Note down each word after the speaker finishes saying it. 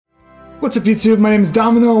What's up YouTube, my name is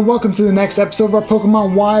Domino and welcome to the next episode of our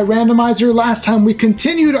Pokemon Y Randomizer. Last time we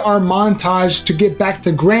continued our montage to get back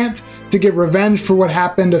to Grant to get revenge for what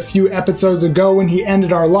happened a few episodes ago when he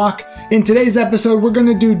ended our lock. In today's episode we're going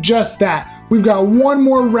to do just that. We've got one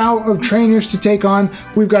more route of trainers to take on,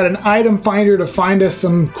 we've got an item finder to find us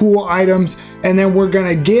some cool items, and then we're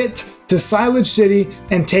going to get to Slikz City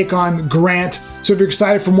and take on Grant. So if you're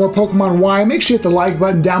excited for more Pokemon Y, make sure you hit the like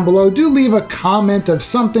button down below. Do leave a comment of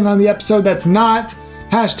something on the episode that's not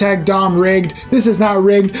hashtag Dom rigged. This is not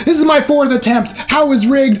rigged. This is my 4th attempt. How is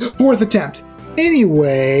rigged? 4th attempt.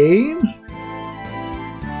 Anyway,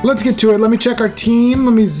 let's get to it. Let me check our team.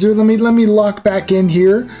 Let me zoom. Let me lock back in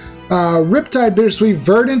here. Riptide, Bittersweet,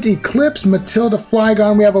 Verdant, Eclipse, Matilda,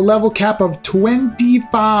 Flygon. We have a level cap of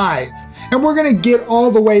 25. And we're gonna get all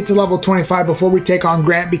the way to level 25 before we take on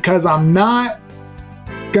Grant, because I'm not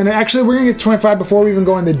gonna, actually we're gonna get 25 before we even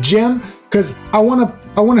go in the gym, because I wanna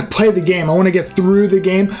play the game. I wanna get through the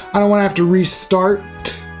game. I don't wanna have to restart.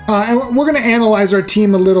 And we're gonna analyze our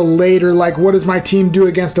team a little later, like what does my team do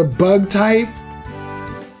against a bug type?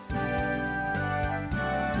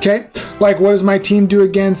 Okay, like what does my team do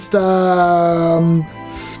against,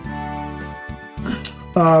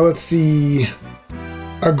 let's see,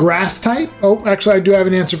 a grass type? Oh, actually I do have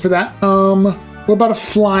an answer for that. What about a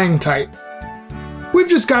flying type? We've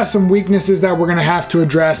just got some weaknesses that we're gonna have to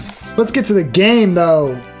address. Let's get to the game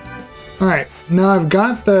though. All right, now I've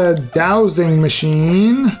got the dowsing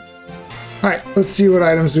machine. All right, let's see what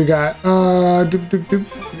items we got. Get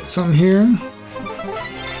something here.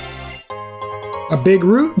 A big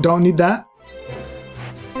root, don't need that.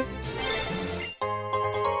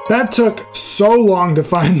 That took so long to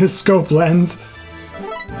find the scope lens.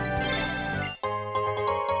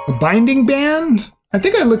 A binding band? I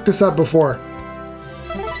think I looked this up before.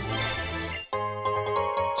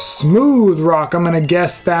 Smooth rock, I'm gonna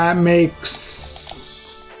guess that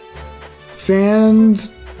makes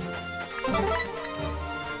sand.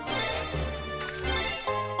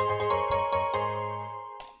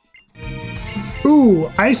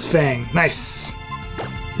 Ooh, Ice Fang, nice.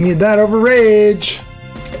 Need that over Rage.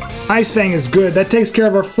 Ice Fang is good, that takes care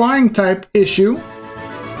of our flying type issue.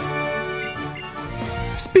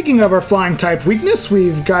 Speaking of our flying type weakness,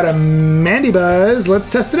 we've got a Mandibuzz. Let's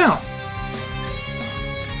test it out.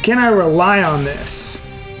 Can I rely on this?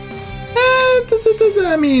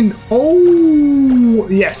 I mean, oh,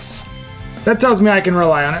 yes. That tells me I can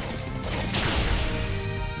rely on it.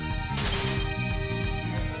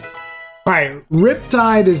 Alright,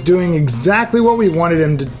 Riptide is doing exactly what we wanted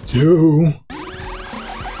him to do.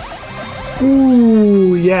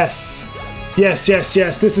 Ooh, yes. Yes, yes,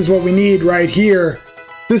 yes. This is what we need right here.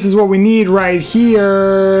 This is what we need right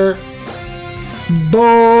here.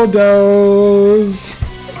 Bulldoze.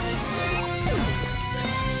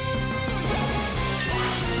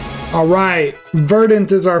 All right,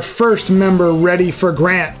 Verdant is our first member ready for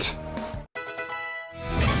Grant.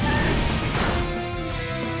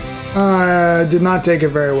 Did not take it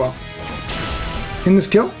very well. Can this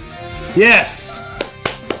kill? Yes.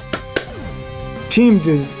 Team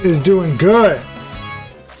is doing good.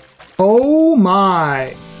 Oh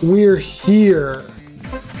my, we're here.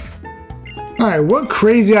 All right, what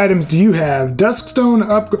crazy items do you have? Duskstone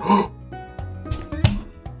upgrade.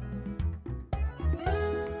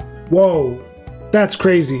 Whoa, that's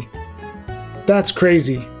crazy. That's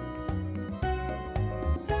crazy.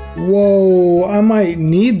 Whoa, I might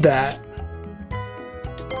need that.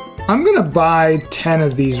 I'm gonna buy 10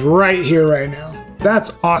 of these right here, right now.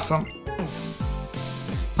 That's awesome.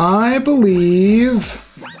 I believe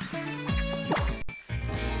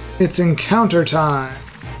it's encounter time.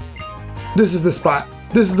 This is the spot.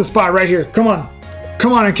 This is the spot right here. Come on.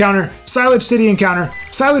 Come on, encounter. Slikz City encounter.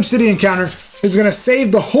 Slikz City encounter is gonna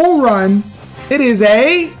save the whole run. It is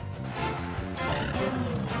a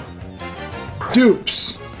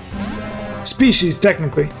dupes. Species,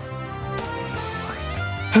 technically.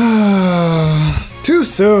 Too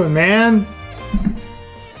soon, man.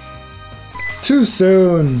 Too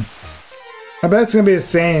soon. I bet it's gonna be the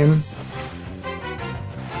same.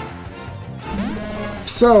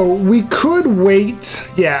 So we could wait,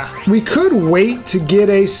 yeah, we could wait to get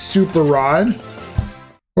a super rod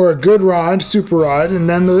or a good rod, super rod, and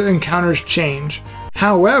then the encounters change.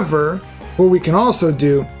 However, what we can also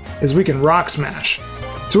do is we can rock smash.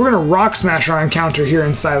 So we're gonna rock smash our encounter here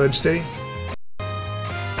in Slikz City.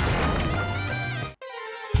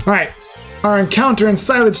 All right, our encounter in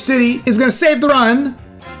Slikz City is gonna save the run.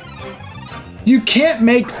 You can't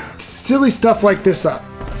make silly stuff like this up.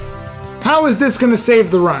 How is this gonna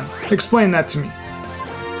save the run? Explain that to me.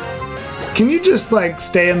 Can you just like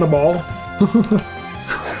stay in the ball?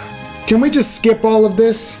 Can we just skip all of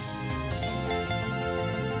this?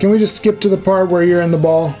 Can we just skip to the part where you're in the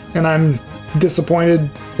ball and I'm disappointed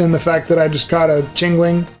in the fact that I just caught a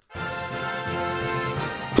Chingling?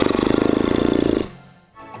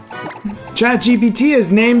 ChatGPT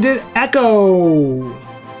has named it Echo.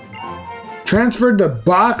 Transferred to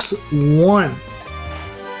box 1.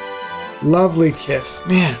 Lovely kiss.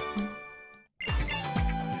 Man.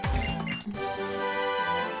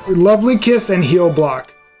 Lovely kiss and heal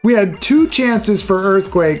block. We had 2 chances for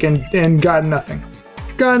Earthquake and got nothing.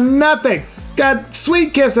 Got nothing. Got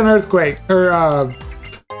Sweet Kiss and Earthquake. Oh,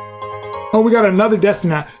 we got another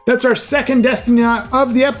Destiny Knot. That's our second Destiny Knot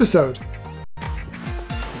of the episode.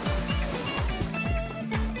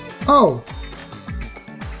 Oh.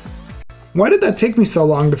 Why did that take me so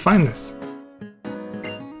long to find this?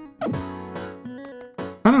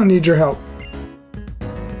 I don't need your help.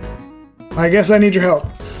 I guess I need your help.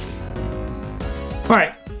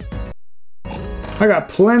 Alright. I got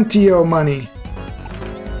plenty of money.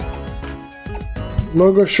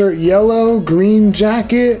 Logo shirt yellow, green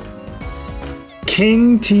jacket,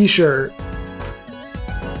 king t-shirt.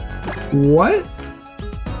 What?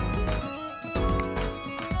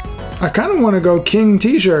 I kind of want to go king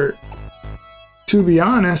t-shirt, to be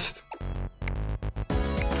honest.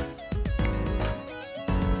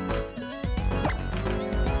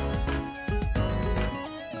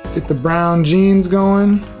 Get the brown jeans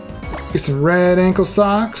going. Get some red ankle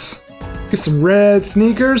socks. Get some red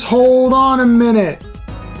sneakers. Hold on a minute.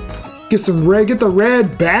 Get the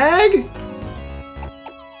red bag?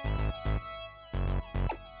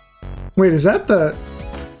 Wait, is that the...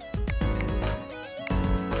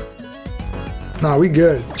 Nah, we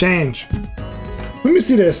good. Change. Let me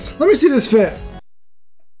see this. Let me see this fit.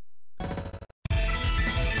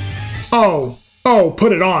 Oh. Oh,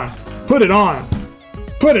 put it on. Put it on.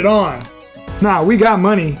 Put it on. Nah, we got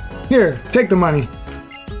money. Here, take the money.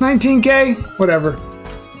 19K? Whatever.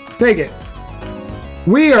 Take it.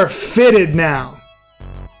 We are fitted now.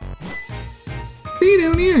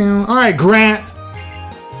 Alright, Grant.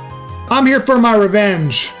 I'm here for my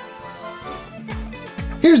revenge.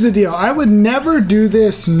 Here's the deal. I would never do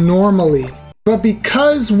this normally, but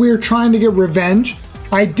because we're trying to get revenge,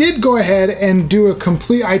 I did go ahead and do a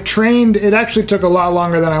complete... I trained... It actually took a lot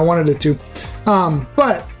longer than I wanted it to.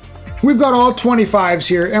 But we've got all 25s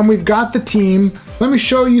here, and we've got the team. Let me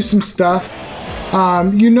show you some stuff.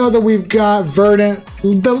 You know that we've got Verdant,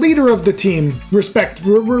 the leader of the team. Respect.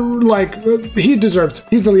 He deserves.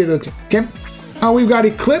 He's the leader of the team. Okay. We've got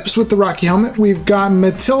Eclipse with the Rocky Helmet. We've got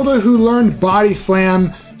Matilda, who learned Body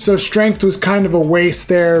Slam, so Strength was kind of a waste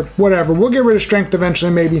there. Whatever. We'll get rid of Strength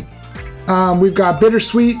eventually, maybe. We've got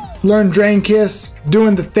Bittersweet, learned Drain Kiss,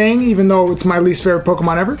 doing the thing, even though it's my least favorite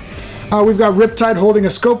Pokemon ever. We've got Riptide holding a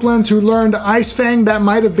Scope Lens, who learned Ice Fang. That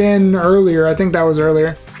might have been earlier. I think that was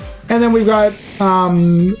earlier. And then we've got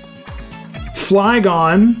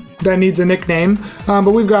Flygon, that needs a nickname.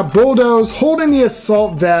 But we've got Bulldoze holding the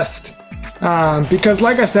Assault Vest. Because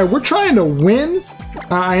like I said, we're trying to win.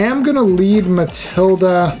 I am going to lead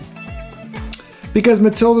Matilda. Because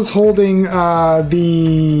Matilda's holding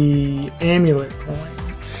the Amulet coin.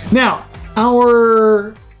 Now,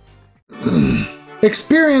 our...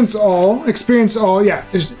 Experience all is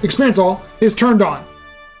turned on.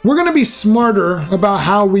 We're going to be smarter about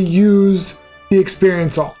how we use the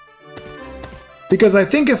Experience All. Because I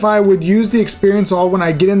think if I would use the Experience All when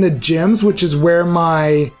I get in the gyms, which is where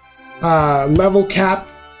my level cap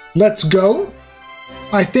lets go,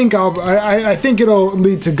 I think it'll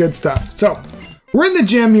lead to good stuff. So, we're in the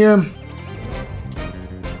gym here.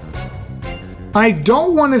 I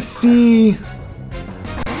don't want to see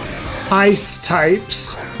ice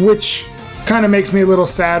types, which kind of makes me a little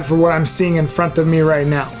sad for what I'm seeing in front of me right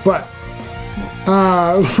now. But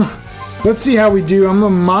let's see how we do. I'm a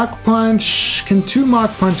Mach Punch. Can 2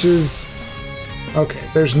 Mach Punches? Okay,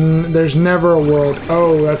 there's never a world.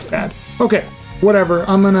 Oh, that's bad. Okay, whatever.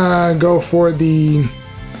 I'm gonna go for the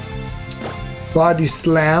Body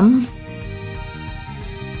Slam.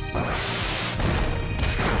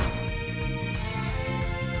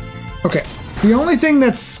 Okay. The only thing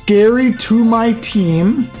that's scary to my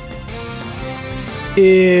team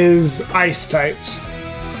is ice types,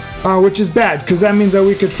 which is bad because that means that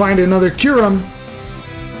we could find another Kyurem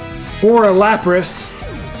or a Lapras.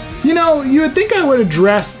 You know, you would think I would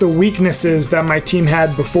address the weaknesses that my team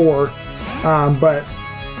had before, but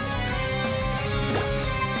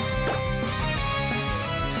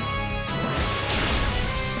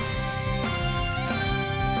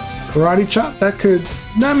Karate Chop, that could...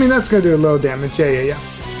 I mean, that's gonna do a little damage. Yeah.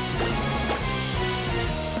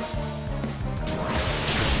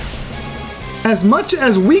 as much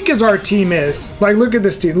as weak as our team is, like look at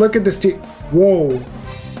this team, look at this team. Whoa,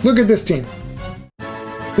 look at this team.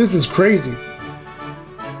 This is crazy.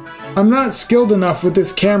 I'm not skilled enough with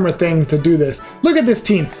this camera thing to do this. Look at this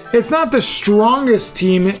team. It's not the strongest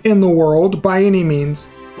team in the world by any means,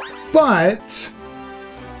 but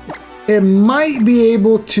it might be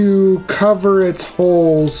able to cover its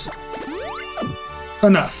holes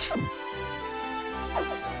enough.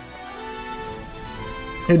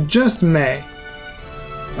 It just may.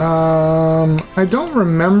 I don't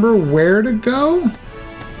remember where to go.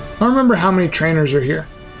 I don't remember how many trainers are here.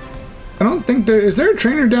 I don't think is there a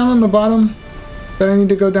trainer down on the bottom that I need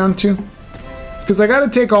to go down to? Because I gotta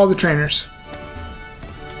take all the trainers.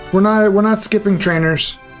 We're not skipping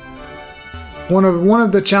trainers. One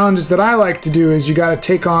of the challenges that I like to do is you gotta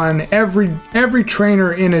take on every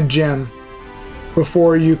trainer in a gym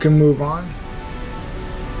before you can move on.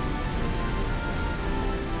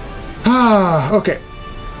 Ah, okay.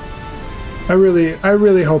 I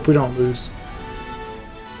really hope we don't lose.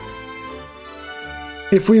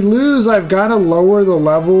 If we lose, I've got to lower the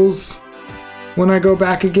levels when I go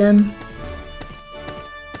back again.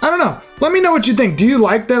 I don't know. Let me know what you think. Do you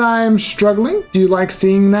like that I'm struggling? Do you like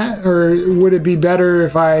seeing that? Or would it be better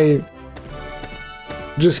if I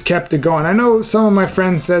just kept it going? I know some of my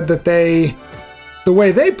friends said that the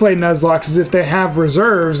way they play Nuzlocke is if they have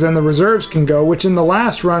reserves, then the reserves can go, which in the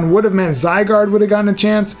last run would have meant Zygarde would have gotten a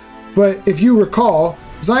chance. But if you recall,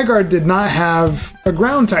 Zygarde did not have a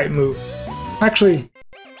ground type move. Actually,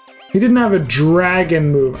 he didn't have a dragon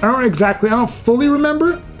move. I don't fully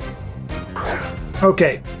remember.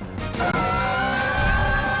 Okay.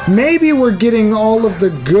 Maybe we're getting all of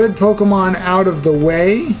the good Pokemon out of the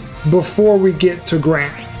way before we get to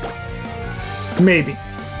Grant. Maybe.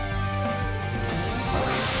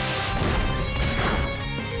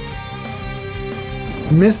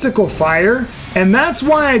 Mystical Fire, and that's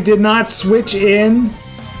why I did not switch in.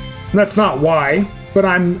 That's not why, but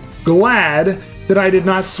I'm glad that I did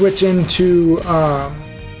not switch into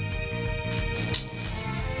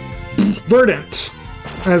Verdant,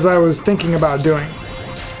 as I was thinking about doing.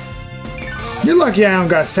 You're lucky I don't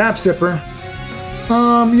got Sap Sipper.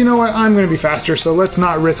 You know what? I'm going to be faster, so let's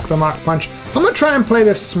not risk the Mach Punch. I'm going to try and play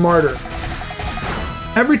this smarter.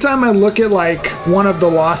 Every time I look at like one of the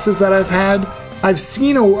losses that I've had, I've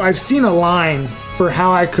seen a line for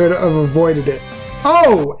how I could have avoided it.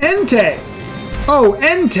 Oh, Entei! Oh,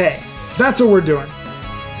 Entei! That's what we're doing.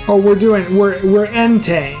 Oh, we're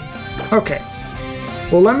Enteiing. Okay.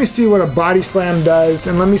 Well, let me see what a Body Slam does,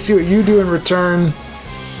 and let me see what you do in return.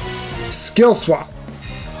 Skill Swap.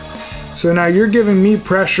 So now you're giving me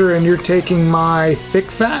pressure and you're taking my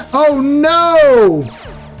Thick Fat? Oh no!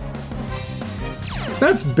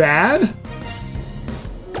 That's bad.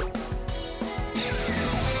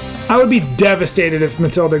 I would be devastated if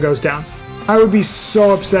Matilda goes down. I would be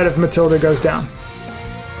so upset if Matilda goes down.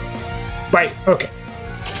 Bite, okay.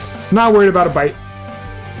 Not worried about a bite.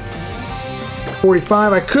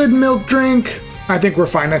 45, I could Milk Drink. I think we're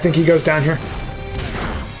fine, I think he goes down here.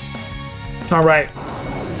 All right.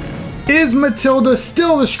 Is Matilda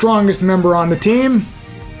still the strongest member on the team?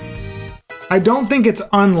 I don't think it's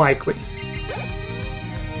unlikely.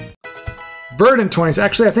 Verdant 20,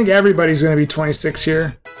 actually I think everybody's gonna be 26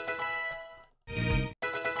 here.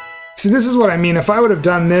 See, this is what I mean. If I would have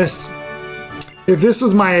done this, if this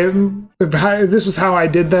was how I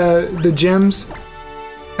did the gyms,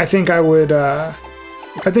 I think I would. I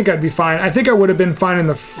think I'd be fine. I think I would have been fine in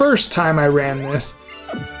the first time I ran this.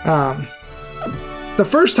 The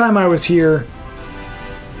first time I was here,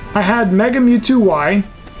 I had Mega Mewtwo Y,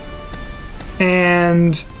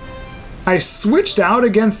 and I switched out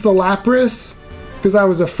against the Lapras because I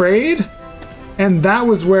was afraid. And that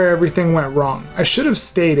was where everything went wrong. I should have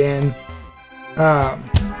stayed in.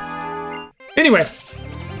 Anyway.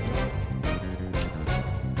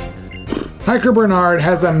 Hiker Bernard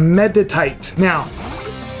has a Meditite. Now,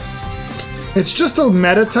 it's just a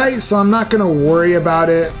Meditite, so I'm not going to worry about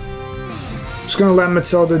it. I'm just going to let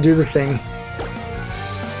Matilda do the thing.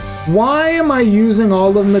 Why am I using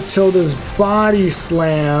all of Matilda's Body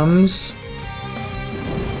Slams?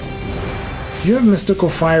 You have Mystical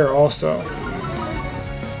Fire also.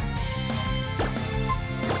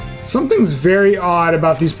 Something's very odd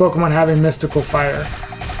about these Pokemon having Mystical Fire.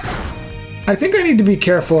 I think I need to be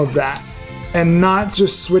careful of that and not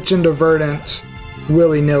just switch into Verdant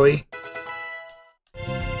willy-nilly.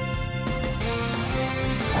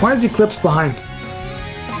 Why is Eclipse behind?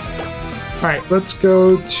 Alright, let's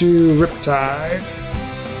go to Riptide.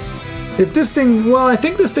 If this thing... well, I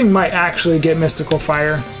think this thing might actually get Mystical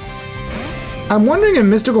Fire. I'm wondering if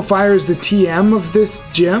Mystical Fire is the TM of this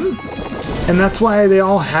gym, And that's why they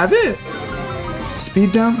all have it?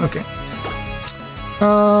 Speed down? Okay.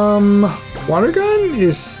 Water gun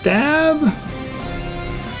is stab.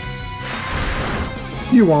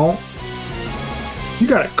 You won't. You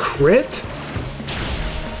got a crit?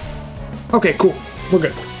 Okay, cool. We're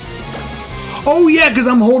good. Oh yeah, because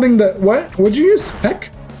I'm holding the... What? What'd you use?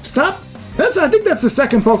 Peck? Stop? I think that's the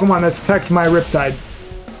second Pokemon that's pecked my Riptide.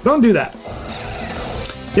 Don't do that.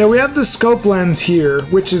 Yeah, we have the scope lens here,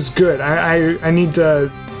 which is good. I need to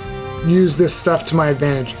use this stuff to my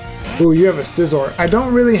advantage. Ooh, you have a Scizor. I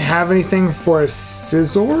don't really have anything for a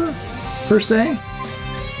Scizor, per se.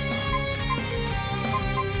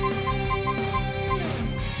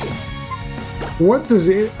 What does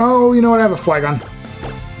it... Oh, you know what? I have a Flygon.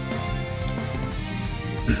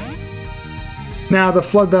 Now, the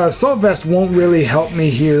Assault Vest won't really help me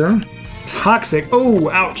here. Toxic. Oh,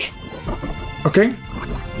 ouch. Okay,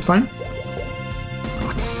 it's fine.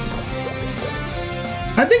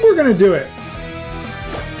 I think we're gonna do it.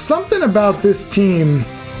 Something about this team...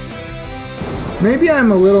 Maybe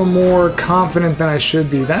I'm a little more confident than I should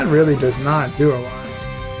be. That really does not do a lot.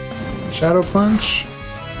 Shadow Punch.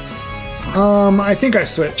 I think I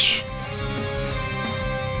switch.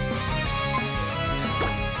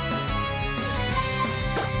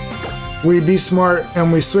 We be smart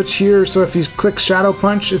and we switch here, so if he clicks Shadow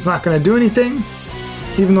Punch, it's not going to do anything.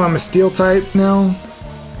 Even though I'm a Steel type now.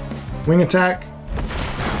 Wing attack.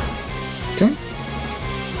 Okay.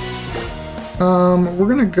 We're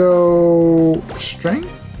going to go Strength.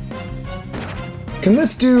 Can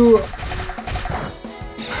this do...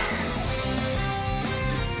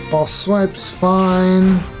 False Swipe is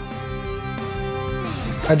fine.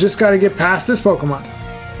 I just got to get past this Pokemon.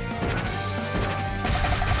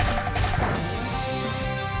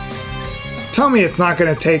 Tell me it's not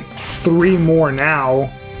going to take 3 more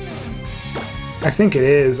now. I think it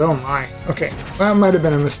is. Oh my. Okay. That might have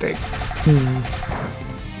been a mistake.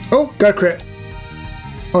 Oh, got a crit.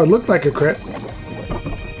 Oh, it looked like a crit.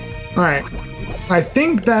 Alright. I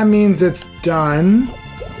think that means it's done.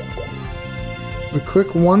 We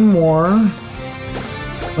click one more.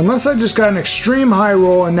 Unless I just got an extreme high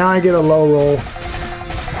roll and now I get a low roll.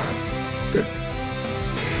 Good.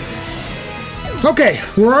 Okay,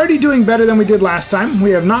 we're already doing better than we did last time.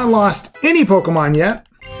 We have not lost any Pokemon yet.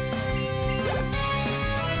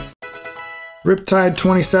 Riptide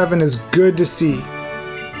 27 is good to see.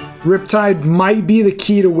 Riptide might be the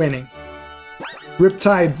key to winning.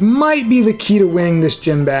 Riptide might be the key to winning this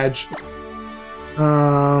gym badge.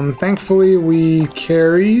 Thankfully we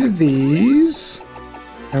carry these.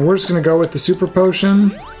 And we're just gonna go with the Super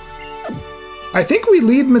Potion. I think we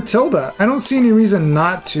lead Matilda. I don't see any reason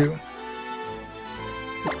not to.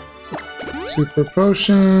 Super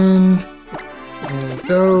Potion.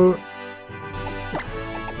 Antidote.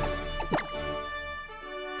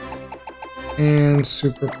 And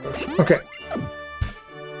Super Potion. Okay.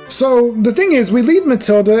 So the thing is, we lead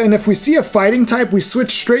Matilda, and if we see a fighting type, we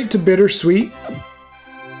switch straight to Bittersweet.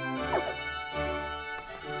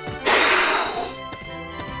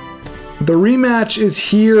 The rematch is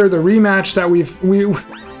here. The rematch that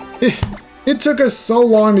it took us so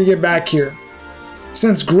long to get back here.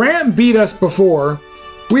 Since Grant beat us before,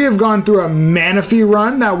 we have gone through a Manaphy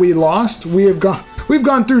run that we lost. We've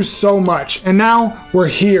gone through so much, and now we're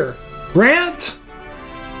here. Grant,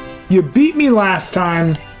 you beat me last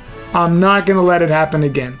time. I'm not gonna let it happen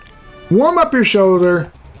again. Warm up your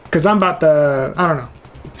shoulder, because I'm about to, I don't know.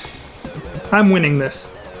 I'm winning this.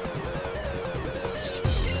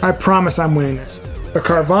 I promise I'm winning this. A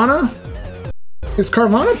Carvana? Is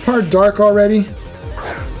Carvana part dark already?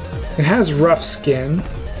 It has rough skin.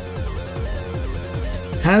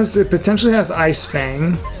 It potentially has Ice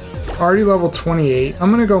Fang. Already level 28. I'm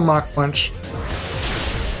gonna go Mach Punch.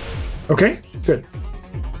 Okay, good.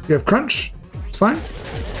 You have Crunch. It's fine.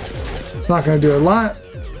 It's not gonna do a lot.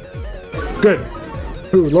 Good.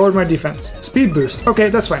 Ooh, lowered my defense. Speed boost. Okay,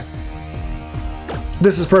 that's fine.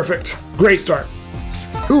 This is perfect. Great start.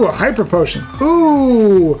 Ooh, a Hyper Potion.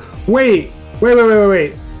 Ooh, wait.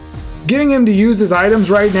 Getting him to use his items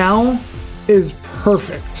right now is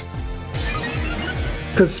perfect.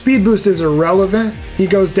 Because Speed Boost is irrelevant. He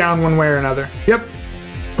goes down one way or another. Yep.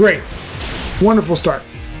 Great. Wonderful start.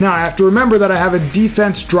 Now I have to remember that I have a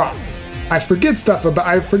defense drop. I forget stuff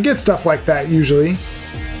like that usually.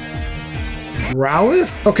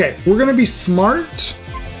 Rowlith? Okay, we're gonna be smart.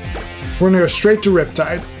 We're gonna go straight to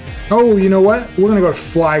Riptide. Oh, you know what? We're gonna go to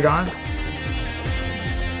Flygon.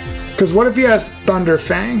 Because what if he has Thunder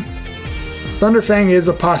Fang? Thunder Fang is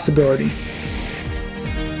a possibility.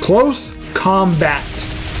 Close combat.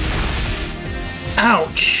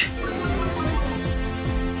 Ouch.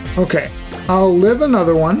 Okay. I'll live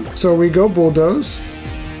another one. So we go bulldoze.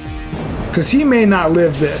 Because he may not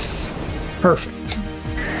live this. Perfect.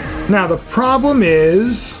 Now the problem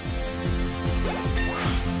is...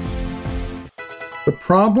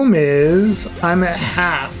 I'm at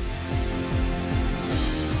half.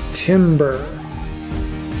 Timber.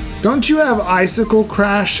 Don't you have Icicle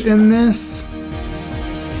Crash in this?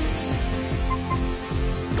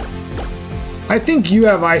 I think you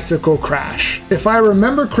have Icicle Crash. If I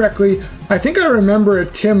remember correctly, I think I remember a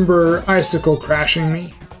Timber Icicle Crashing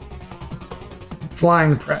me.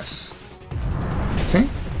 Flying Press. Okay.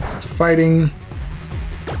 It's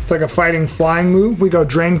like a fighting flying move. We go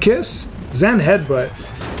Drain Kiss. Zen Headbutt.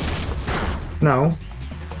 No.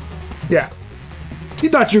 Yeah. You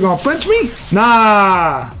thought you were gonna flinch me?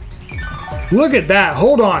 Nah. Look at that.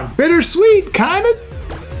 Hold on. Bittersweet. Kinda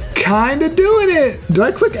doing it. Did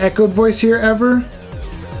I click Echoed Voice here ever?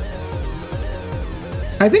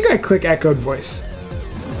 I think I click Echoed Voice.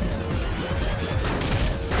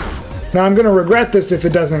 Now I'm gonna regret this if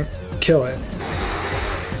it doesn't kill it.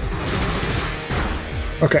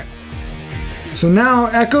 Okay. So now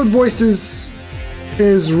Echoed Voice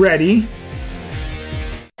is ready.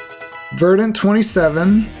 Verdant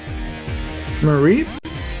 27. Mareep.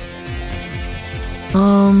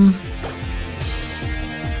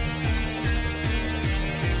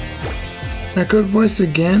 Echoed Voice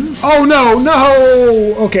again. Oh no,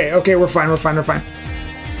 no! Okay, we're fine.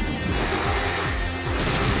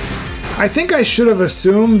 I think I should have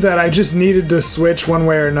assumed that I just needed to switch one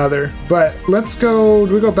way or another. But let's go...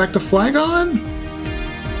 Do we go back to Flygon?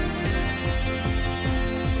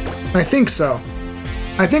 I think so.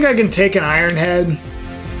 I think I can take an Iron Head.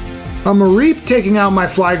 A Mareep taking out my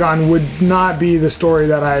Flygon would not be the story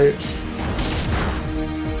that I...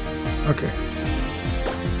 Okay.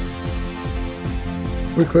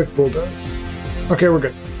 We click Bulldoze. Okay, we're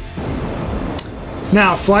good.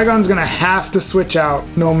 Now, Flygon's gonna have to switch out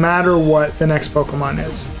no matter what the next Pokemon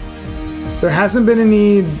is. There hasn't been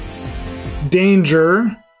any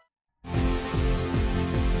danger.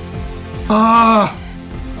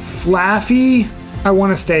 Flaffy? I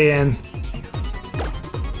want to stay in.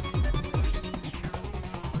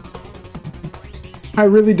 I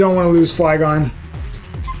really don't want to lose Flygon.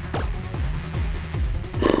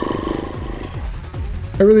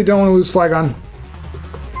 I really don't want to lose Flygon.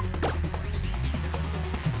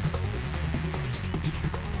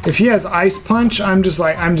 If he has Ice Punch, I'm just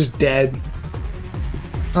dead.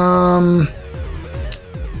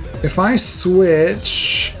 If I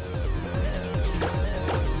switch,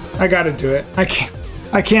 I gotta do it. I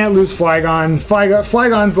can't lose Flygon.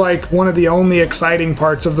 Flygon's like one of the only exciting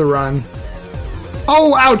parts of the run.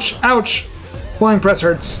 Oh, ouch, ouch. Flying Press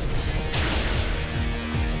hurts.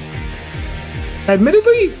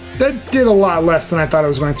 Admittedly, that did a lot less than I thought it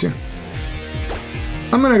was going to.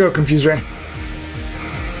 I'm gonna go Confuse Ray.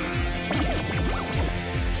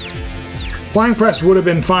 Flying Press would have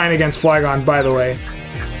been fine against Flygon, by the way.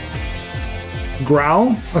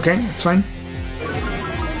 Growl? Okay, that's fine.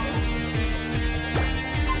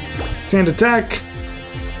 Sand Attack.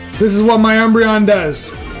 This is what my Umbreon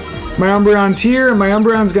does. My Umbreon's here, and my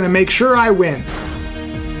Umbreon's gonna make sure I win.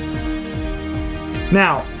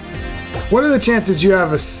 Now, what are the chances you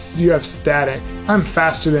have Static? I'm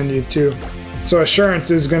faster than you too, so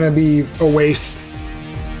Assurance is gonna be a waste.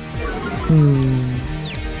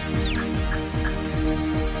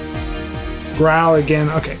 Growl again.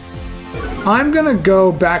 Okay. I'm gonna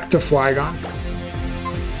go back to Flygon.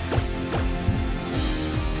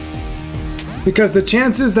 Because the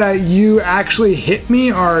chances that you actually hit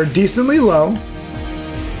me are decently low.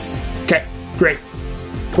 Okay, great.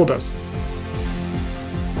 Bulldoze.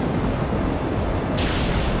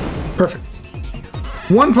 Perfect.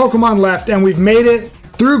 One Pokemon left and we've made it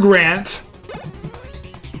through Grant.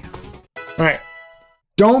 Alright.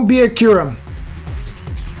 Don't be a Kyurem.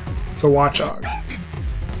 It's a Watchog.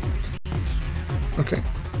 Okay.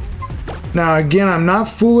 Now again, I'm not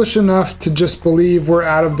foolish enough to just believe we're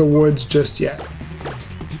out of the woods just yet.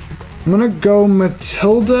 I'm gonna go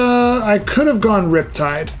Matilda. I could have gone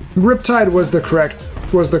Riptide. Riptide was the correct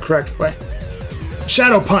play.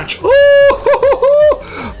 Shadow Punch. Ooh!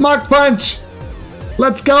 Mach Punch.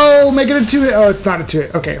 Let's go. Make it a 2-hit. Oh, it's not a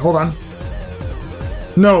 2-hit. Okay, hold on.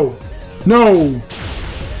 No. No.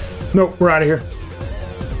 Nope, we're out of here.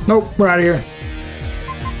 Nope, we're out of here.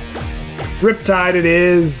 Riptide it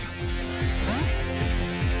is.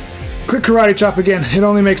 Click Karate Chop again. It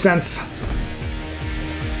only makes sense.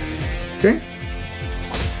 Okay.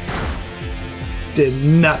 Did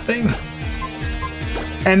nothing.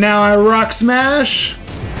 And now I Rock Smash.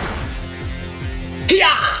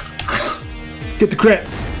 Yeah! Get the crit.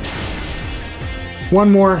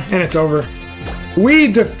 One more and it's over.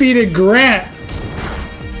 We defeated Grant.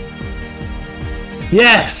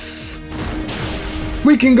 Yes.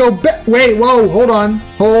 We can go back. Wait, whoa, hold on.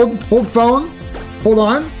 Hold phone. Hold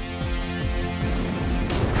on.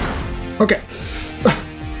 Okay.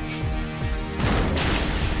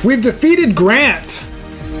 We've defeated Grant.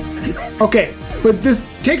 Okay, but this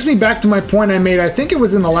takes me back to my point I made, I think it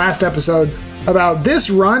was in the last episode, about this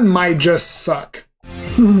run might just suck.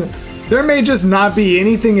 There may just not be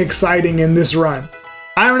anything exciting in this run.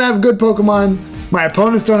 I don't have good Pokemon. My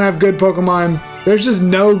opponents don't have good Pokemon. There's just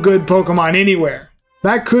no good Pokemon anywhere.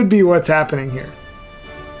 That could be what's happening here.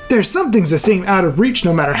 There's some things that seem out of reach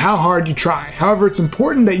no matter how hard you try. However, it's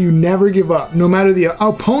important that you never give up, no matter the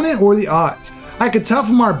opponent or the odds. I could tell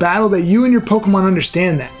from our battle that you and your Pokemon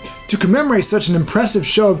understand that. To commemorate such an impressive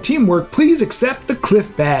show of teamwork, please accept the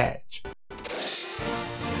Cliff Badge.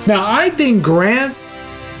 Now, I think Grant...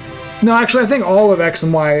 No, actually, I think all of X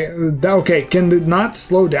and Y... Okay, can it not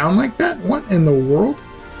slow down like that? What in the world?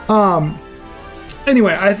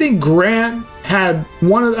 Anyway, I think Grant had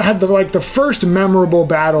the first memorable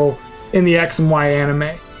battle in the X and Y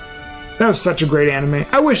anime. That was such a great anime.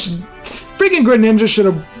 I wish freaking Greninja should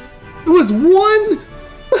have... It was one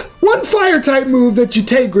fire type move that you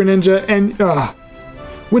take, Greninja, and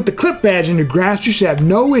with the Clip Badge in your grasp, you should have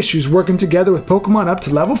no issues working together with Pokemon up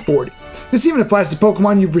to level 40. This even applies to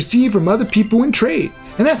Pokemon you've received from other people in trade.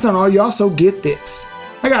 And that's not all, you also get this.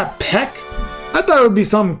 I got Peck. I thought it would be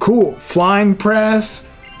something cool. Flying Press,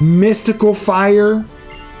 Mystical Fire.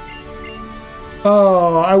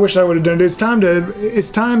 Oh, I wish I would have done it. It's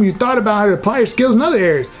time you thought about how to apply your skills in other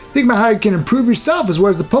areas. Think about how you can improve yourself as well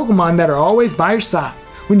as the Pokemon that are always by your side.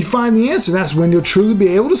 When you find the answer, that's when you'll truly be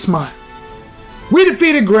able to smile. We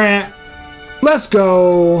defeated Grant. Let's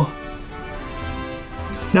go.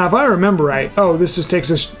 Now, if I remember right, oh, this just takes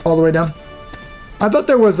us all the way down. I thought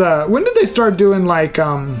there was a, when did they start doing like,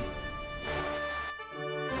 I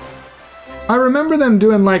remember them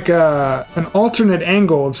doing like an alternate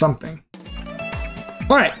angle of something.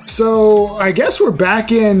 All right, so I guess we're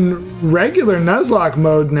back in regular Nuzlocke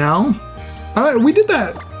mode now. We did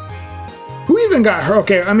that. Who even got hurt?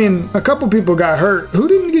 Okay, I mean, a couple people got hurt. Who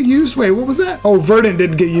didn't get used? Wait, what was that? Oh, Verdant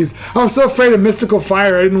didn't get used. I was so afraid of Mystical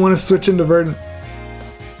Fire, I didn't want to switch into Verdant.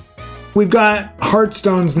 We've got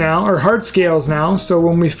Heartstones now, or Heart Scales now, so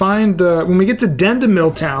when we find when we get to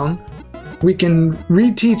Dendemil Town, we can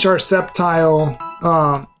reteach our Sceptile.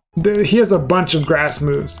 He has a bunch of grass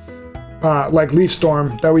moves, like Leaf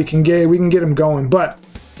Storm, that we can get him going, but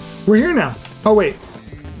we're here now. Oh wait,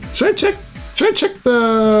 should I check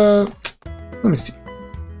the, let me see.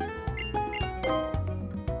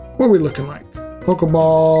 What are we looking like?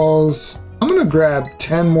 Pokeballs. I'm gonna grab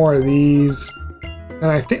 10 more of these. And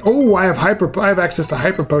I think, oh, I have access to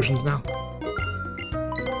Hyper Potions now.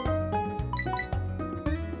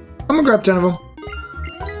 I'm gonna grab 10 of them.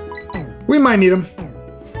 We might need them.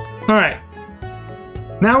 All right.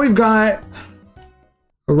 Now we've got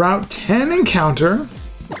a Route 10 encounter.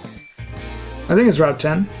 I think it's Route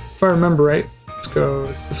 10, if I remember right. Let's go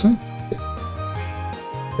this way.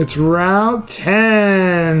 It's Route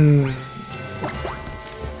 10.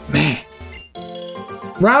 Man.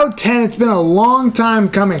 Route 10, it's been a long time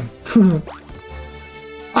coming.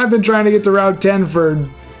 I've been trying to get to Route 10 for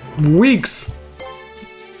weeks.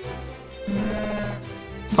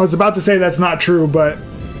 I was about to say that's not true, but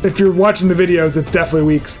if you're watching the videos, it's definitely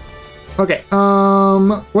weeks. Okay,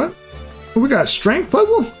 what? We got a strength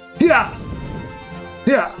puzzle? Yeah.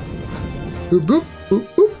 Yeah. Boop, boop, boop,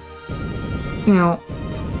 boop. You know,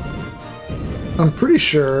 I'm pretty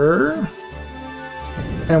sure.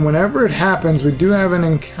 And whenever it happens, we do have an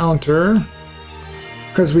encounter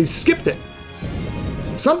because we skipped it.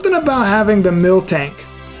 Something about having the Miltank.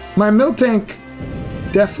 My Miltank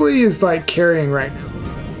definitely is like carrying right now,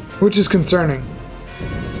 which is concerning.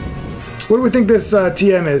 What do we think this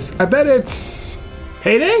TM is? I bet it's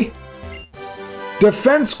Payday?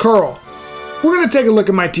 Defense Curl. We're gonna take a look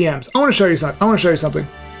at my TMs. I want to show you something.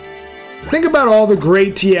 Think about all the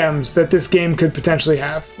great TMs that this game could potentially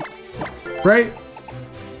have, right?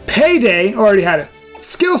 Payday, already had it.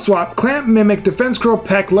 Skill Swap, Clamp, Mimic, Defense Curl,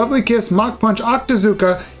 Peck, Lovely Kiss, Mach Punch,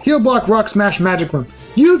 Octazooka, Heal Block, Rock Smash, Magic Room.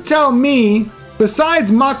 You tell me,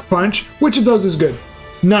 besides Mach Punch, which of those is good?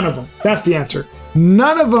 None of them. That's the answer.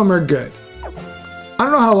 None of them are good. I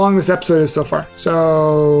don't know how long this episode is so far,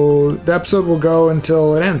 so the episode will go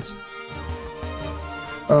until it ends.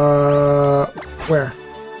 Where?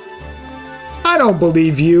 I don't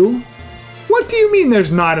believe you. What do you mean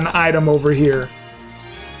there's not an item over here?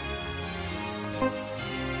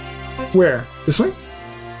 Where? This way?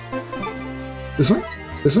 This way?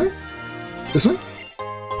 This way? This way?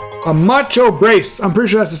 A macho brace. I'm pretty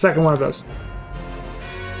sure that's the second one of those.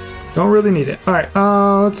 Don't really need it. All right,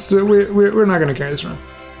 let's. We're not gonna carry this around.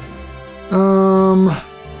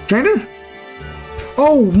 Trainer?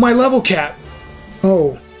 Oh, my level cap.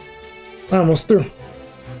 Oh, I almost threw.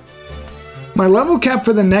 My level cap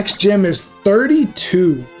for the next gym is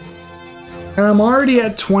 32. And I'm already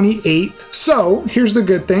at 28. So here's the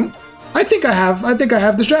good thing. I think I have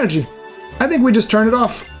the strategy. I think we just turn it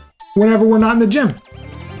off whenever we're not in the gym.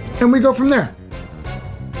 And we go from there.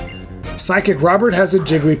 Psychic Robert has a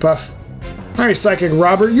Jigglypuff. All right, Psychic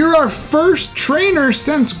Robert, you're our first trainer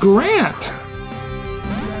since Grant.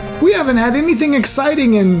 We haven't had anything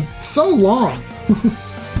exciting in so long.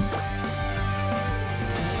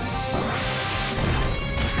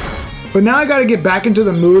 But now I gotta get back into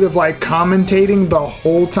the mood of like commentating the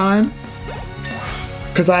whole time.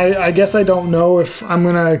 Cause I guess I don't know if I'm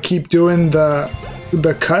gonna keep doing the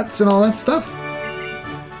cuts and all that stuff.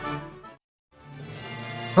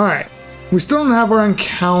 All right, we still don't have our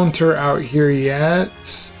encounter out here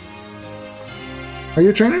yet. Are you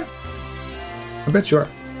a trainer? I bet you are.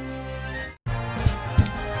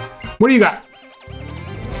 What do you got?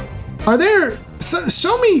 Are there,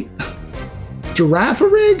 show me,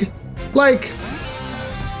 Giraffe-a-rig? Like,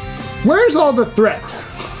 where's all the threats?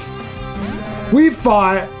 We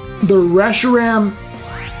fought the Reshiram,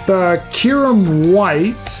 the Kyurem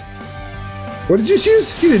White. What did you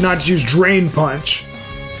use? You did not just use Drain Punch.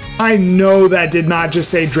 I know that did not just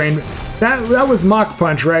say Drain. That was Mach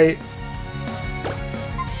Punch, right?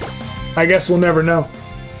 I guess we'll never know.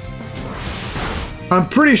 I'm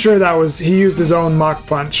pretty sure that was, he used his own Mach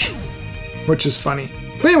Punch, which is funny.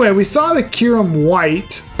 But anyway, we saw the Kyurem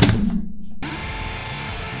White.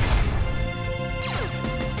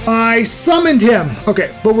 I summoned him.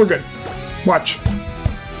 Okay, but we're good. Watch.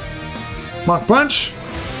 Mach Punch.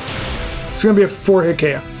 It's gonna be a 4-hit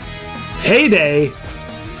KO. Heyday.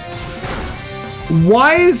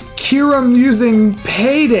 Why is Kyurem using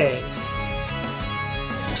Payday?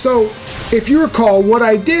 So, if you recall, what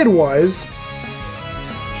I did was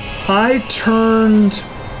I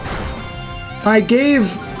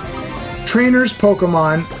gave trainers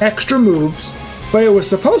Pokemon extra moves, but it was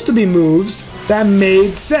supposed to be moves that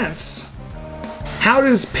made sense. How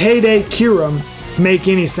does Payday Kyurem make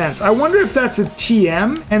any sense? I wonder if that's a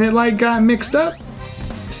TM and it like got mixed up.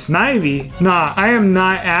 Snivy? Nah, I am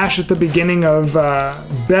not Ash at the beginning of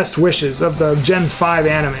Best Wishes of the Gen 5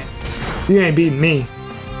 anime. You ain't beating me.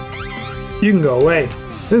 You can go away.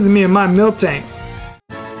 This is me and my milk tank.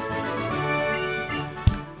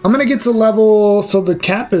 I'm gonna get to level, so the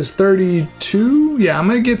cap is 32? Yeah, I'm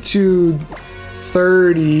gonna get to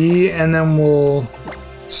 30 and then we'll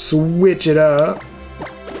switch it up.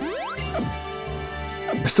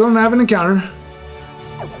 I still don't have an encounter.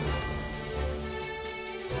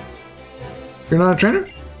 You're not a trainer?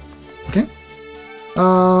 Okay.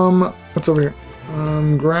 What's over here?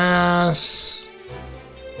 Grass.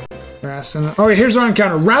 Grass and, okay, here's our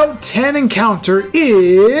encounter. Route 10 encounter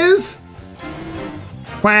is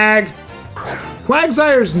Quag.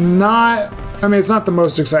 Quagsire's not, I mean, it's not the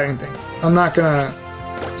most exciting thing. I'm not gonna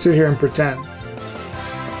sit here and pretend.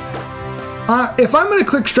 If I'm gonna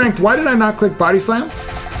click Strength, why did I not click Body Slam?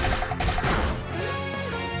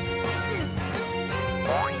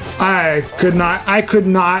 I could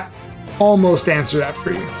not almost answer that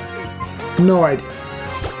for you. No idea.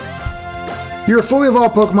 You're a fully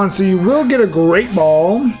evolved Pokemon, so you will get a Great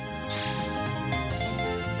Ball.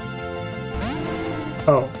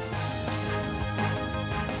 Oh.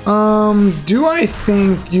 Do I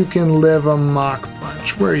think you can live a Mach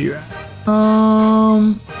Punch? Where are you at?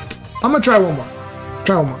 I'm gonna try one more.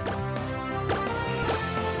 Try one more.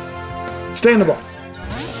 Stay in the ball.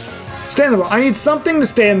 Stay in the ball. I need something to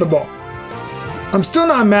stay in the ball. I'm still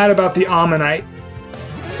not mad about the Ammonite,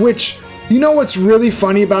 which, you know what's really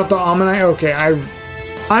funny about the Ammonite? Okay,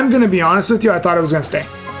 I'm gonna be honest with you, I thought it was gonna stay.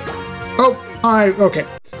 Oh, okay.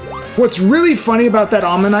 What's really funny about that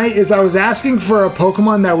Ammonite is I was asking for a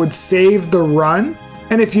Pokemon that would save the run,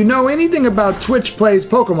 and if you know anything about Twitch Plays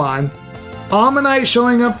Pokemon, Ammonite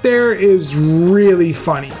showing up there is really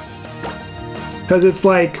funny. Because it's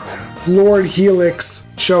like Lord Helix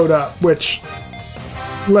showed up, which,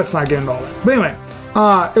 let's not get into all that. But anyway,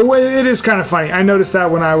 it is kind of funny. I noticed that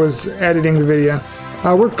when I was editing the video.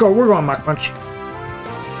 We're going Mach Punch.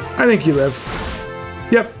 I think you live.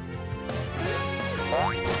 Yep.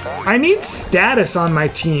 I need status on my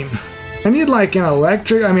team. I need like an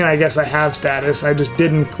electric, I mean, I guess I have status. I just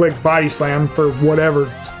didn't click Body Slam for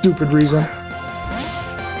whatever stupid reason.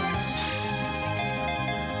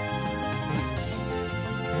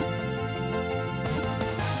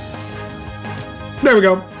 There we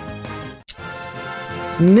go.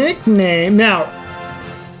 Nickname. Now,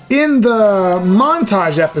 in the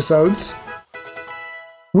montage episodes,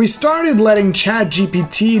 we started letting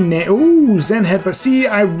ChatGPT name. Ooh, Zen Headbutt. See,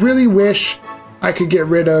 I really wish I could get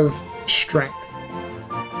rid of strength.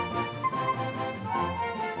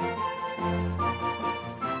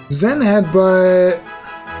 Zen Headbutt.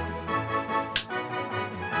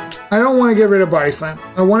 I don't want to get rid of Body Slam.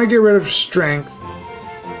 I want to get rid of strength.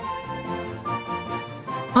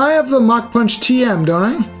 I have the Mach Punch TM, don't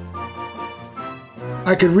I?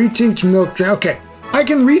 I could reteach Milk Drain. Okay, I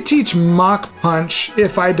can reteach Mach Punch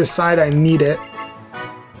if I decide I need it.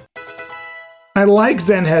 I like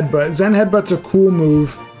Zen Headbutt. Zen Headbutt's a cool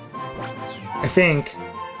move, I think.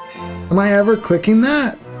 Am I ever clicking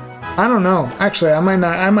that? I don't know. Actually, I might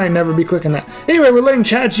not. I might never be clicking that. Anyway, we're letting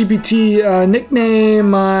ChatGPT nickname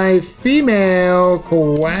my female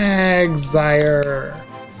Quagsire.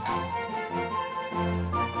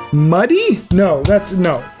 Muddy? No, that's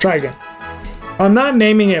no. Try again. I'm not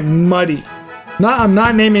naming it Muddy. I'm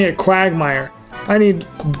not naming it Quagmire. I need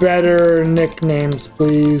better nicknames,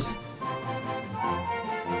 please.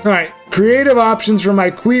 All right, creative options for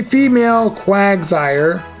my female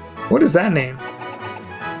Quagsire. What is that name?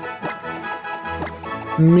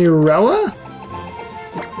 Mirella?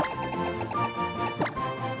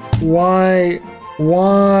 Why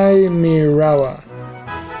Mirella?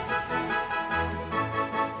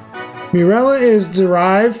 Mirella is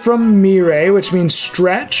derived from mire, which means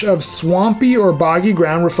stretch of swampy or boggy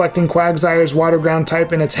ground, reflecting Quagsire's water ground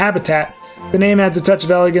type in its habitat. The name adds a touch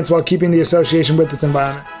of elegance while keeping the association with its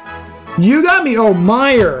environment. You got me. Oh,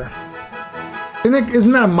 mire.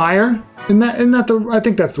 Isn't that a mire? Isn't that the? I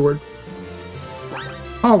think that's the word.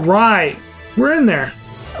 All right, we're in there.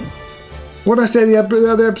 What did I say the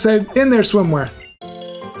other episode? In there, swimwear.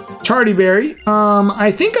 Charty Berry.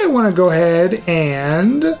 I think I want to go ahead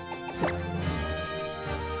and,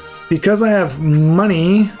 because I have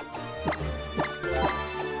money.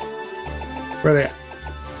 Where are they at?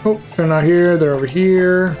 Oh, they're not here. They're over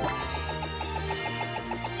here.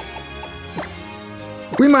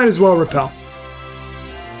 We might as well repel.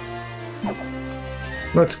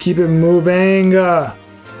 Let's keep it moving.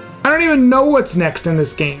 I don't even know what's next in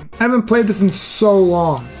this game. I haven't played this in so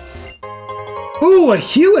long. Ooh, a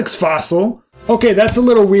Helix fossil. Okay, that's a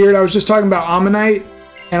little weird. I was just talking about Ammonite,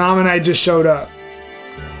 and Ammonite just showed up.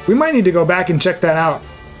 We might need to go back and check that out.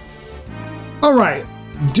 All right.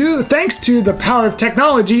 Thanks to the power of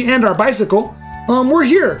technology and our bicycle, we're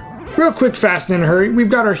here. Real quick, fast, and in a hurry.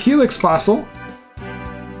 We've got our Helix fossil.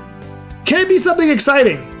 Can it be something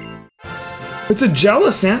exciting? It's a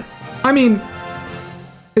Jellicent. I mean,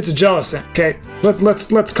 it's a Jellicent, okay?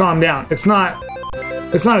 Let's calm down. It's not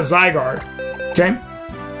a Zygarde, okay?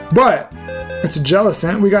 But it's a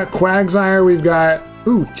Jellicent. We got Quagsire, we've got,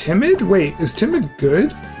 ooh, Timid? Wait, is Timid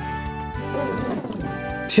good?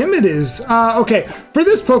 Timid is, okay, for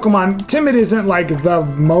this Pokemon, Timid isn't like the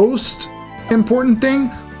most important thing,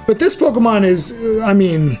 but this Pokemon is, I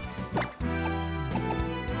mean,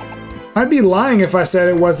 I'd be lying if I said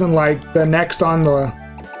it wasn't like the next on the,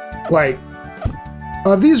 like,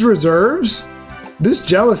 of these reserves, this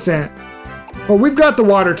Jellicent, oh, we've got the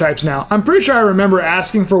water types now. I'm pretty sure I remember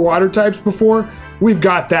asking for water types before. We've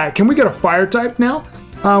got that. Can we get a fire type now?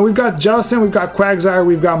 We've got Jellicent, we've got Quagsire,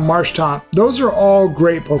 we've got Marshtomp. Those are all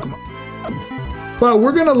great Pokemon. But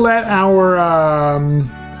we're gonna let our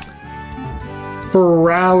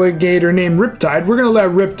Feraligatr named Riptide, we're gonna let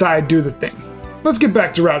Riptide do the thing. Let's get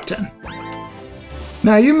back to Route 10.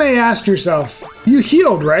 Now you may ask yourself, you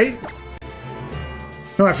healed, right?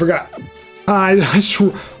 No, I forgot. I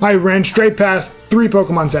ran straight past 3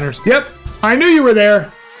 Pokemon centers. Yep, I knew you were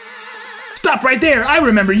there. Stop right there. I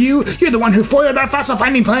remember you. You're the one who foiled our fossil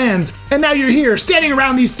finding plans. And now you're here, standing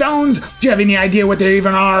around these stones. Do you have any idea what they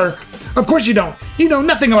even are? Of course you don't. You know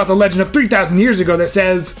nothing about the legend of 3,000 years ago that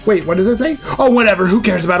says... Wait, what does it say? Oh, whatever. Who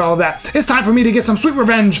cares about all of that? It's time for me to get some sweet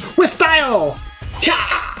revenge with style.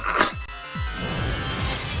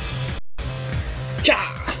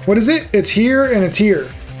 What is it? It's here and it's here.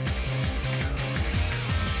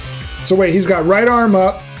 So wait, he's got right arm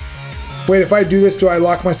up. Wait, if I do this, do I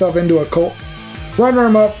lock myself into a cult? Right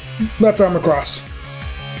arm up, left arm across.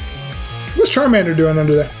 What's Charmander doing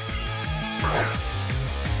under there?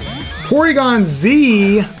 Porygon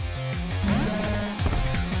Z.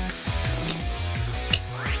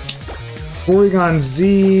 Porygon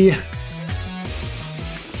Z.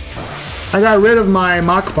 I got rid of my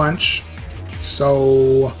Mach Punch.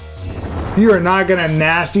 So you are not gonna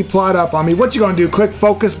nasty plot up on me. What you gonna do? Click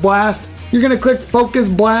Focus Blast? You're gonna click Focus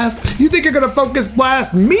Blast? You think you're gonna Focus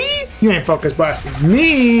Blast me? You ain't Focus Blasting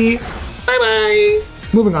me. Bye bye.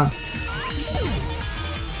 Moving on.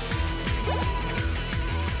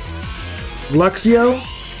 Luxio.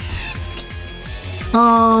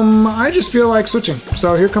 I just feel like switching.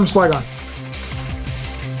 So here comes Flygon.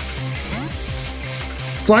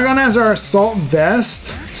 Flygon has our Assault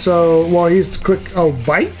Vest. So, well, he's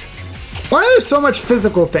Bite? Why are there so much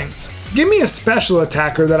physical things? Give me a special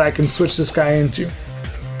attacker that I can switch this guy into.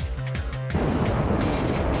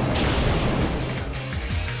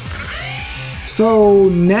 So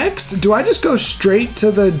next, do I just go straight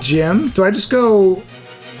to the gym? Do I just go...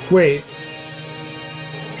 Wait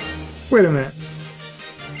a minute.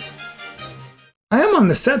 I am on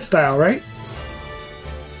the set style, right?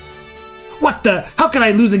 What the? How can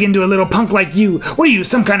I lose again to a little punk like you? What are you,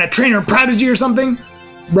 some kind of trainer prodigy or something?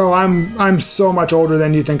 Bro, I'm so much older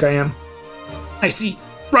than you think I am. I see.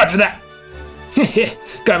 Roger that.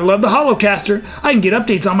 Gotta love the Holocaster. I can get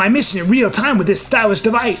updates on my mission in real time with this stylish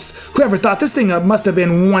device. Whoever thought this thing up must have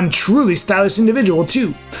been one truly stylish individual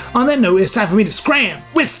too. On that note, it's time for me to scram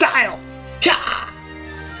with style.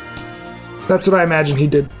 That's what I imagine he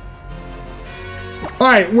did. All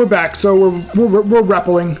right, we're back. So we're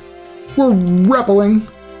rappelling. We're rappelling.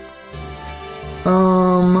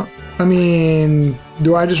 I mean,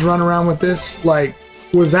 do I just run around with this? Like,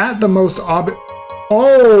 was that the most obvious?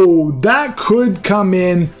 Oh, that could come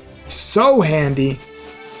in so handy.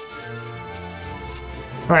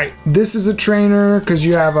 All right, this is a trainer because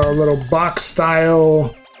you have a little box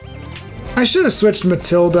style. I should have switched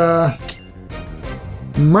Matilda.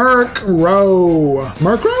 Murkrow.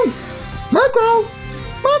 Murkrow? Murkrow.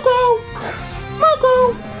 Murkrow.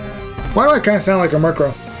 Murkrow. Why do I kind of sound like a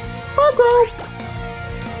Murkrow? Murkrow.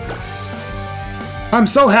 I'm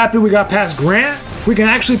so happy we got past Grant. We can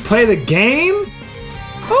actually play the game.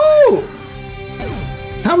 Oh!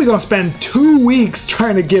 How are we gonna spend 2 weeks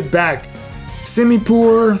trying to get back?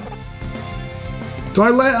 Simipour. Do I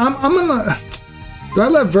let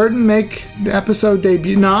Verdant make the episode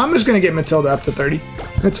debut? No, I'm just gonna get Matilda up to 30.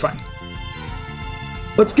 It's fine.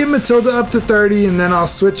 Let's get Matilda up to 30 and then I'll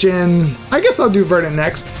switch in. I guess I'll do Verdant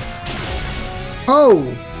next. Oh!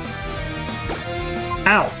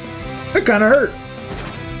 Ow. That kinda hurt.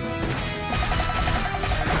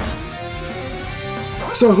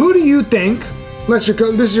 So who do you think, this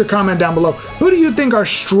is your comment down below, who do you think our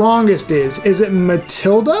strongest is? Is it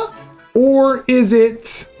Matilda or is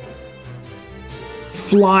it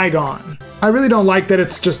Flygon? I really don't like that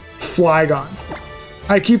it's just Flygon.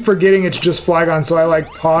 I keep forgetting it's just Flygon, so I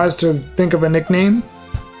like pause to think of a nickname.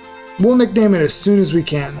 We'll nickname it as soon as we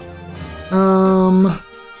can.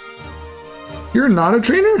 You're not a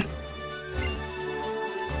trainer?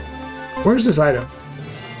 Where's this item?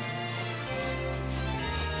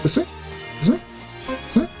 This way? This way?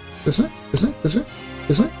 This way? This way? This way? This way?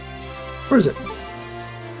 This way? Where is it?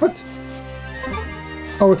 What?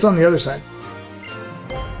 Oh, it's on the other side.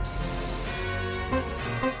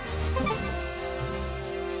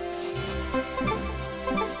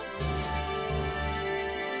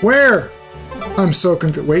 Where? I'm so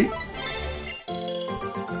confused. Wait.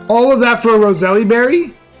 All of that for a Roselli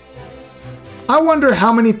berry? I wonder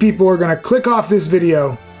how many people are gonna click off this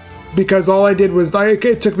video because all I did was,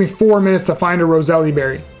 it took me 4 minutes to find a Roselli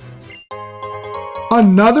berry.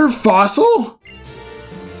 Another fossil?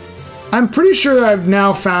 I'm pretty sure I've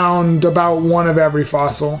now found about one of every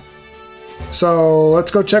fossil. So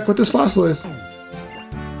let's go check what this fossil is. All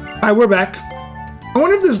right, we're back. I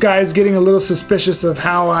wonder if this guy is getting a little suspicious of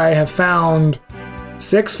how I have found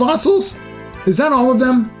 6 fossils? Is that all of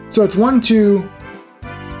them? So it's 1, 2,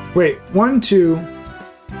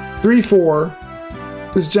 3, 4.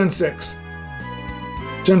 This is Gen 6.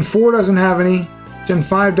 Gen 4 doesn't have any. Gen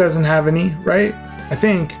 5 doesn't have any, right? I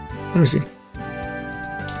think. Let me see.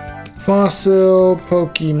 Fossil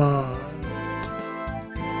Pokemon.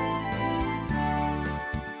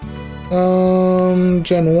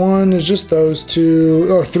 Gen 1 is just those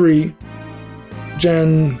 2, or 3.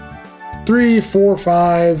 Gen 3, 4,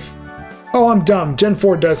 5. Oh, I'm dumb. Gen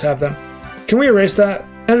 4 does have them. Can we erase that?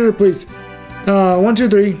 Editor, please. 1, 2,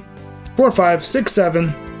 3, 4, 5, 6,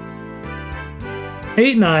 7,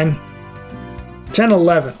 8, 9, 10,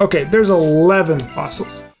 11. Okay, there's 11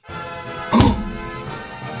 fossils.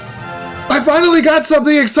 I finally got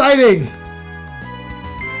something exciting!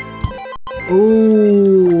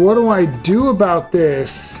 Ooh, what do I do about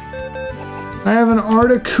this? I have an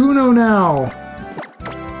Articuno now.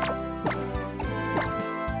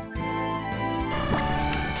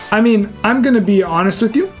 I mean, I'm gonna be honest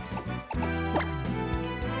with you.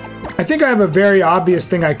 I think I have a very obvious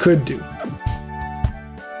thing I could do.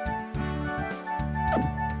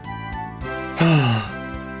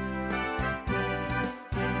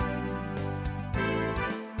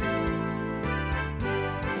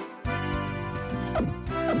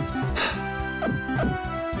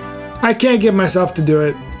 I can't get myself to do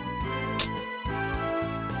it.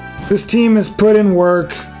 This team has put in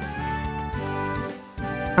work.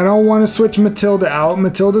 I don't want to switch Matilda out.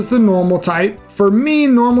 Matilda's the normal type. For me,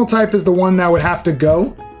 normal type is the one that would have to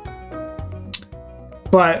go.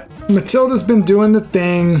 But Matilda's been doing the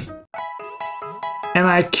thing. And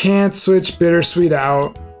I can't switch Bittersweet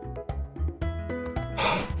out.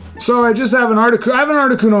 So I just have an Articuno. I have an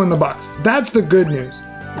Articuno in the box. That's the good news.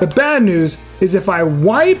 The bad news is if I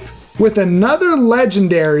wipe with another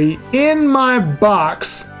legendary in my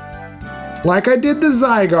box, like I did the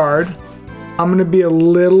Zygarde, I'm gonna be a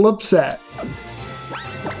little upset.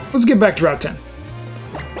 Let's get back to Route 10.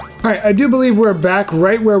 Alright, I do believe we're back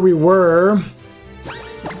right where we were.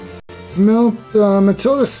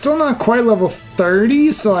 Matilda's still not quite level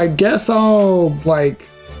 30, so I guess I'll, like...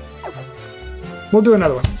 We'll do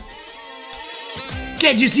another one.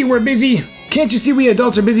 Can't you see we're busy? Can't you see we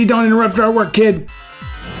adults are busy? Don't interrupt our work, kid.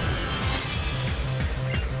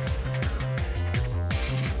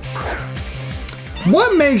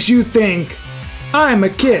 What makes you think I'm a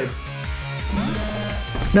kid?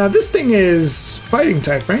 Now this thing is fighting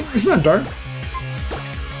type, right? It's not dark.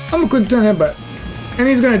 I'm gonna click down headbutt. And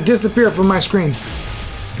he's gonna disappear from my screen.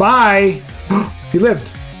 Bye! He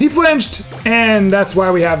lived. He flinched! And that's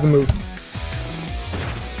why we have the move.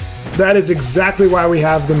 That is exactly why we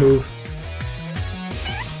have the move.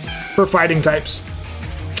 For fighting types.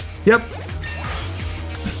 Yep.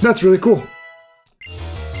 That's really cool.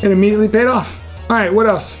 It immediately paid off. Alright, what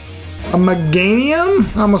else? A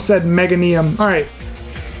Meganium? I almost said Meganium. Alright.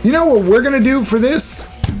 You know what we're gonna do for this?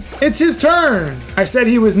 It's his turn! I said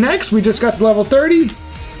he was next, we just got to level 30.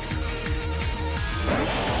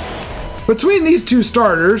 Between these two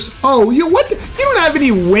starters... Oh, you don't have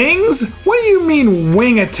any wings? What do you mean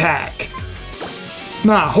wing attack?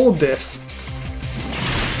 Nah, hold this.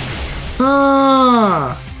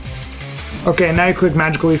 Okay, now you click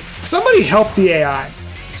Magical Leaf. Somebody help the AI.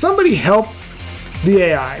 Somebody help the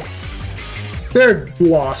AI. They're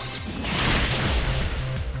lost.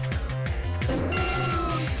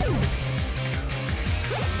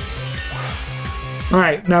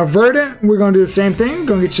 Alright, now Verdant, we're gonna do the same thing.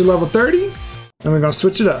 Gonna get you level 30, and we're gonna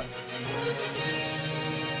switch it up.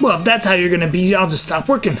 Well, if that's how you're gonna be, I'll just stop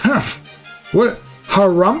working. What?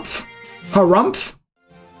 Harumph? Harumph?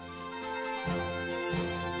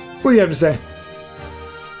 What do you have to say?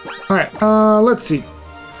 Alright, let's see.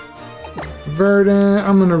 Verdant,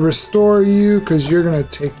 I'm gonna restore you because you're gonna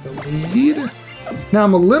take the lead. Now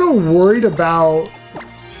I'm a little worried about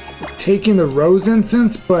taking the Rose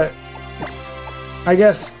Incense, but I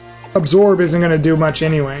guess Absorb isn't gonna do much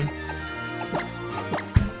anyway.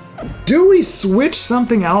 Do we switch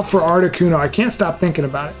something out for Articuno? I can't stop thinking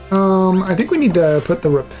about it. I think we need to put the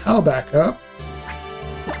Repel back up.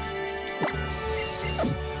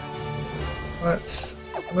 Let's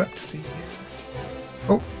see here.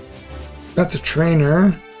 Oh, that's a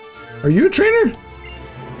trainer. Are you a trainer?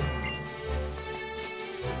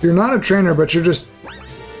 You're not a trainer, but you're just...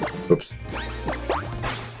 Oops.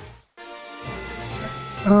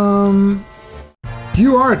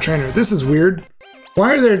 You are a trainer. This is weird.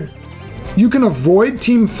 Why are there... You can avoid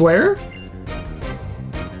Team Flare?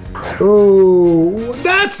 Oh,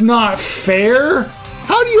 that's not fair.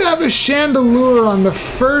 How do you have a Chandelure on the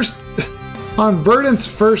first... On Verdant's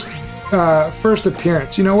first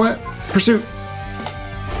appearance? You know what? Pursuit.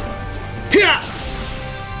 Yeah.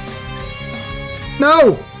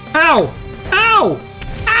 No! Ow! Ow!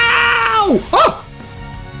 Ow! Oh!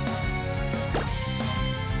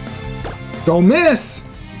 Don't miss!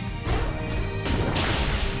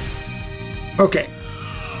 Okay.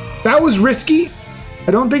 That was risky.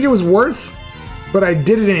 I don't think it was worth, but I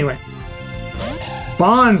did it anyway.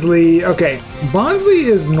 Bonsly. Okay. Bonsly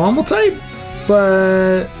is normal type,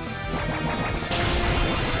 but...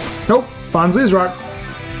 Nope. Bonsly is rock.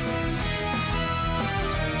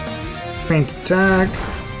 Faint attack.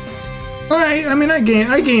 Alright, I mean, I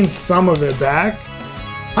gained some of it back.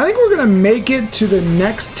 I think we're gonna make it to the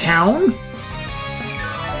next town.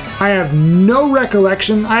 I have no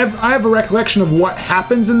recollection. I have a recollection of what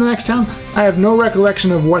happens in the next town. I have no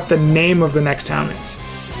recollection of what the name of the next town is.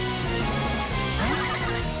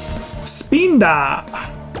 Spinda.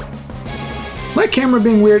 My camera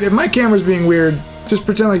being weird. If my camera's being weird, just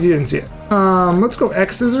pretend like you didn't see it. Let's go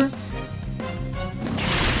X Scissor.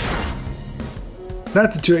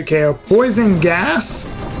 That's a 2-hit KO. Poison Gas?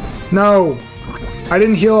 No. I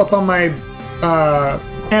didn't heal up on my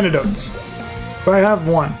antidotes. But I have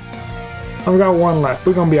one. I've got one left.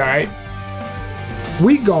 We're gonna be alright.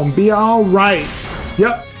 We gonna be alright.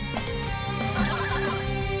 Yep.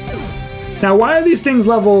 Now, why are these things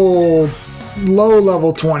level low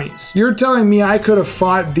level 20s. You're telling me I could have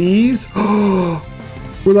fought these?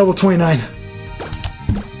 We're level 29.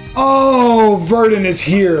 Oh, Verdant is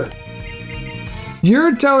here.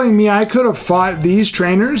 You're telling me I could have fought these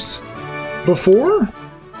trainers before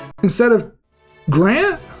instead of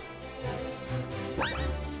Grant?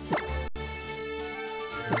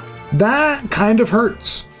 That kind of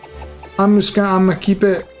hurts. I'm gonna keep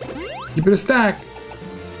it a stack.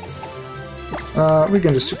 We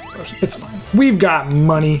can just super potion. It's fine. We've got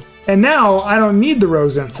money. And now I don't need the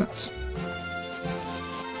rose incense.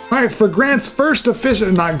 All right, for Grant's first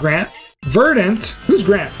official, not Grant, Verdant. Who's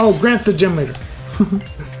Grant? Oh, Grant's the gym leader.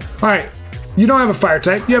 All right, you don't have a fire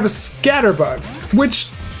type. You have a scatterbug,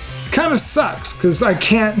 which kind of sucks because I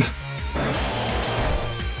can't.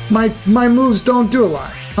 My moves don't do a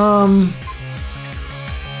lot.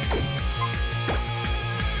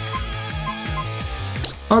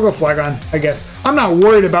 I'll go Flygon, I guess. I'm not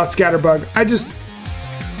worried about Scatterbug.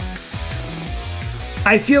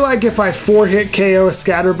 I feel like if I 4-hit KO a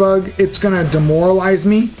Scatterbug, it's gonna demoralize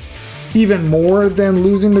me even more than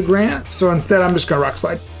losing to Grant. So instead, I'm just gonna Rock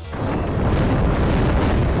Slide.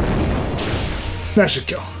 That should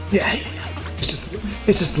kill. Yeah.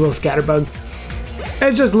 It's just a little Scatterbug.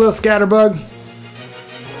 It's just a little Scatterbug.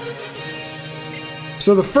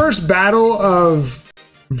 So the first battle of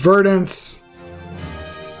Verdant's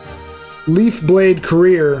Leaf Blade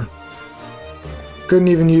career. Couldn't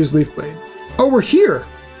even use Leaf Blade. Oh, we're here.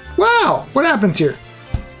 Wow, what happens here?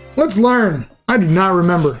 Let's learn. I do not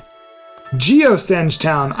remember. Geosenge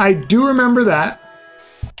Town. I do remember that.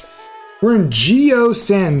 We're in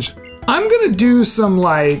Geosenge. I'm gonna do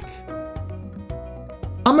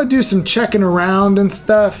some checking around and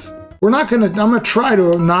stuff. I'm gonna try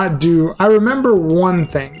to not do, I remember one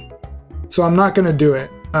thing, so I'm not gonna do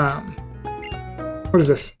it. What is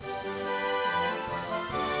this?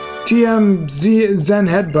 TMZ Zen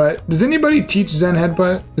Headbutt. Does anybody teach Zen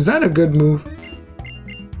Headbutt? Is that a good move?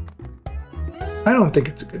 I don't think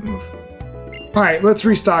it's a good move. All right, let's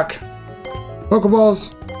restock.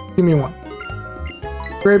 Pokeballs, give me 1.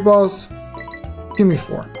 Great Balls, give me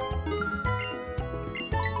 4.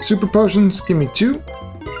 Super Potions, give me 2.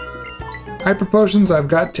 Hyper Potions, I've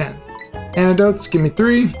got 10. Antidotes, give me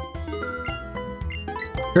 3.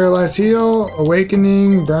 Paralyze Heal,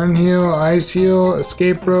 Awakening, Burn Heal, Ice Heal,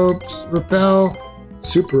 Escape Ropes, Repel,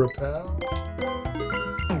 Super Repel.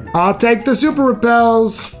 I'll take the Super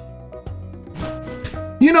Repels.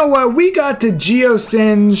 You know what? We got to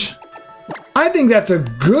Geosenge. I think that's a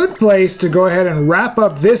good place to go ahead and wrap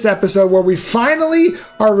up this episode where we finally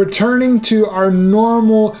are returning to our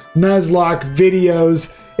normal Nuzlocke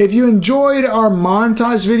videos. If you enjoyed our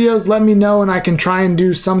montage videos, let me know and I can try and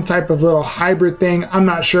do some type of little hybrid thing. I'm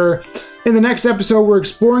not sure. In the next episode, we're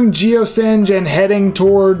exploring Geosenge and heading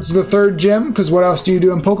towards the 3rd gym, because what else do you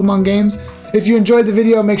do in Pokemon games? If you enjoyed the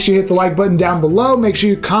video, make sure you hit the like button down below. Make sure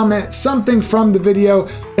you comment something from the video.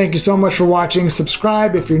 Thank you so much for watching.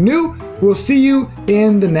 Subscribe if you're new. We'll see you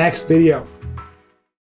in the next video.